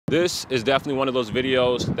This is definitely one of those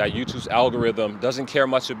videos that YouTube's algorithm doesn't care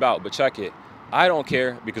much about, but check it. I don't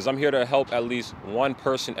care because I'm here to help at least one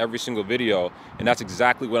person every single video, and that's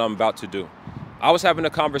exactly what I'm about to do. I was having a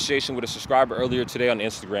conversation with a subscriber earlier today on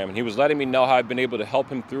Instagram, and he was letting me know how I've been able to help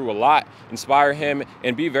him through a lot, inspire him,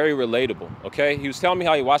 and be very relatable, okay? He was telling me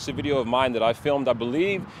how he watched a video of mine that I filmed, I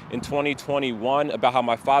believe, in 2021 about how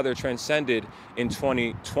my father transcended in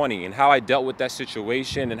 2020 and how I dealt with that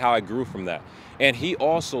situation and how I grew from that. And he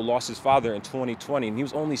also lost his father in 2020, and he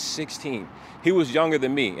was only 16. He was younger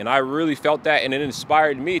than me, and I really felt that, and it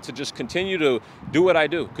inspired me to just continue to do what I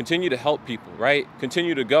do, continue to help people, right?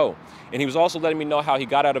 Continue to go. And he was also letting me know how he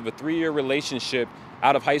got out of a 3-year relationship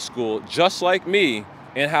out of high school, just like me,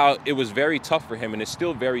 and how it was very tough for him, and it's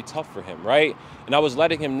still very tough for him, right? And I was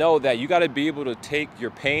letting him know that you gotta be able to take your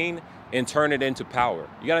pain and turn it into power.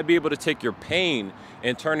 You gotta be able to take your pain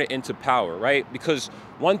and turn it into power, right? Because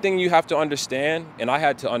one thing you have to understand, and I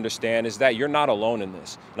had to understand, is that you're not alone in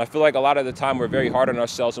this. And I feel like a lot of the time we're very hard on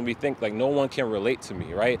ourselves and we think like no one can relate to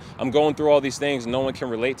me, right? I'm going through all these things and no one can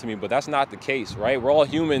relate to me, but that's not the case, right? We're all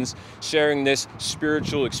humans sharing this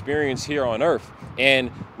spiritual experience here on earth.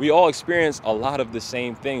 And we all experience a lot of the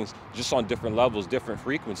same things, just on different levels, different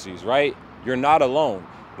frequencies, right? You're not alone.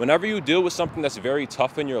 Whenever you deal with something that's very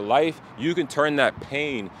tough in your life, you can turn that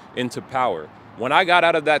pain into power. When I got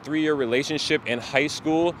out of that 3-year relationship in high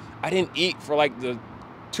school, I didn't eat for like the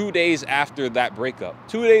 2 days after that breakup.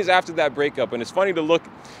 2 days after that breakup. And it's funny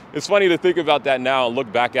to think about that now and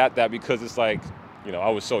look back at that, because it's like, you know, I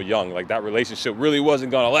was so young, like that relationship really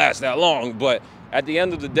wasn't gonna last that long. But at the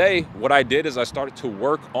end of the day, what I did is I started to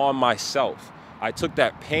work on myself. I took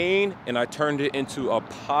that pain and I turned it into a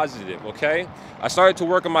positive, okay? I started to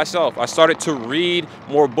work on myself. I started to read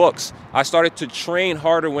more books. I started to train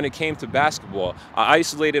harder when it came to basketball. I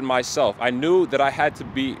isolated myself. I knew that I had to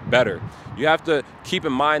be better. You have to keep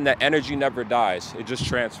in mind that energy never dies. It just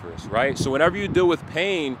transfers, right? So whenever you deal with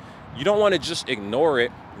pain, you don't want to just ignore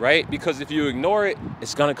it, right? Because if you ignore it,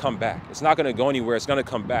 it's gonna come back. It's not gonna go anywhere, it's gonna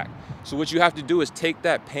come back. So what you have to do is take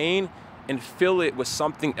that pain and fill it with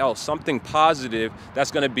something else, something positive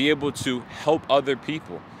that's gonna be able to help other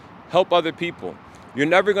people. Help other people. You're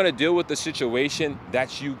never gonna deal with a situation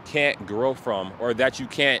that you can't grow from or that you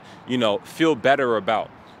can't, feel better about.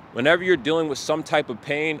 Whenever you're dealing with some type of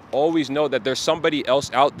pain, always know that there's somebody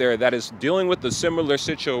else out there that is dealing with a similar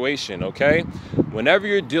situation, okay? Whenever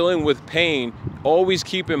you're dealing with pain, always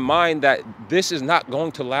keep in mind that this is not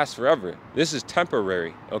going to last forever. This is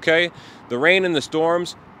temporary, okay? The rain and the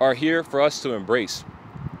storms are here for us to embrace.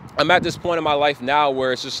 I'm at this point in my life now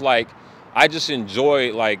where it's just like, I just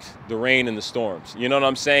enjoy like the rain and the storms. You know what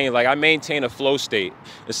I'm saying? Like I maintain a flow state.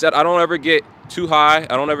 Instead, I don't ever get too high.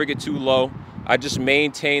 I don't ever get too low. I just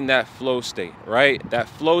maintain that flow state, right? That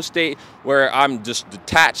flow state where I'm just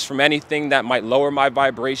detached from anything that might lower my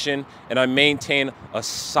vibration, and I maintain a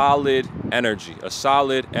solid energy,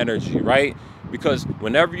 right? Because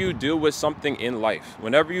whenever you deal with something in life,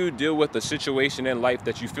 whenever you deal with a situation in life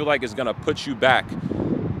that you feel like is gonna put you back,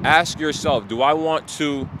 ask yourself, do I want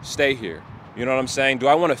to stay here? You know what I'm saying? Do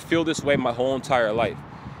I want to feel this way my whole entire life?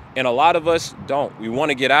 And a lot of us don't. We want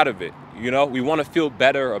to get out of it. We want to feel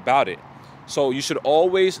better about it. So you should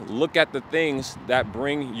always look at the things that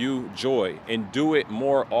bring you joy and do it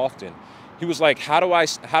more often. He was like, how do I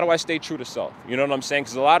stay true to self? You know what I'm saying?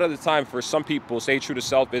 Because a lot of the time for some people, stay true to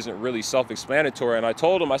self isn't really self-explanatory. And I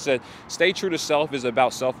told him, I said, stay true to self is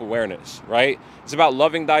about self-awareness, right? It's about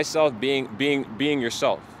loving thyself, being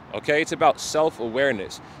yourself. Okay, it's about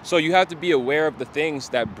self-awareness. So you have to be aware of the things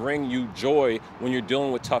that bring you joy when you're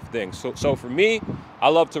dealing with tough things. So for me, I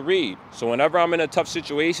love to read. So whenever I'm in a tough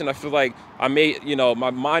situation, I feel like my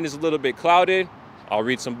mind is a little bit clouded, I'll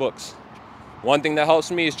read some books. One thing that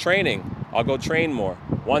helps me is training. I'll go train more.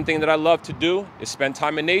 One thing that I love to do is spend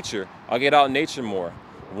time in nature. I'll get out in nature more.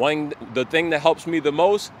 The thing that helps me the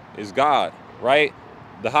most is God, right?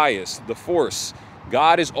 The highest, the force.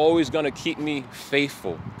 God is always going to keep me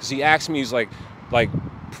faithful, because he asked me, he's like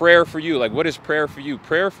prayer for you. Like, what is prayer for you?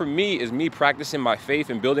 Prayer for me is me practicing my faith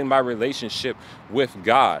and building my relationship with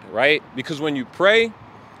God, right? Because when you pray,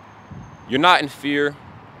 you're not in fear.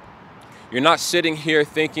 You're not sitting here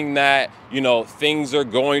thinking that, things are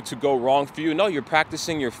going to go wrong for you. No, you're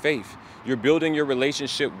practicing your faith. You're building your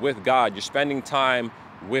relationship with God. You're spending time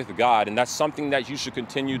with God, and that's something that you should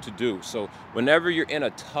continue to do. So whenever you're in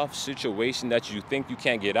a tough situation that you think you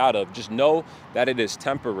can't get out of, just know that it is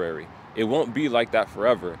temporary. It won't be like that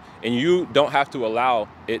forever, and you don't have to allow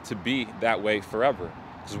it to be that way forever,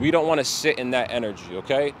 because we don't want to sit in that energy,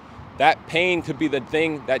 okay? That pain could be the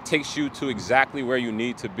thing that takes you to exactly where you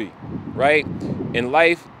need to be, right? In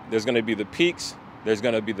life, there's going to be the peaks there's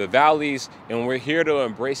gonna be the valleys, and we're here to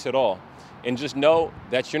embrace it all. And just know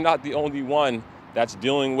that you're not the only one that's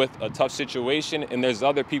dealing with a tough situation, and there's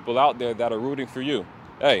other people out there that are rooting for you.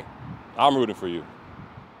 Hey, I'm rooting for you.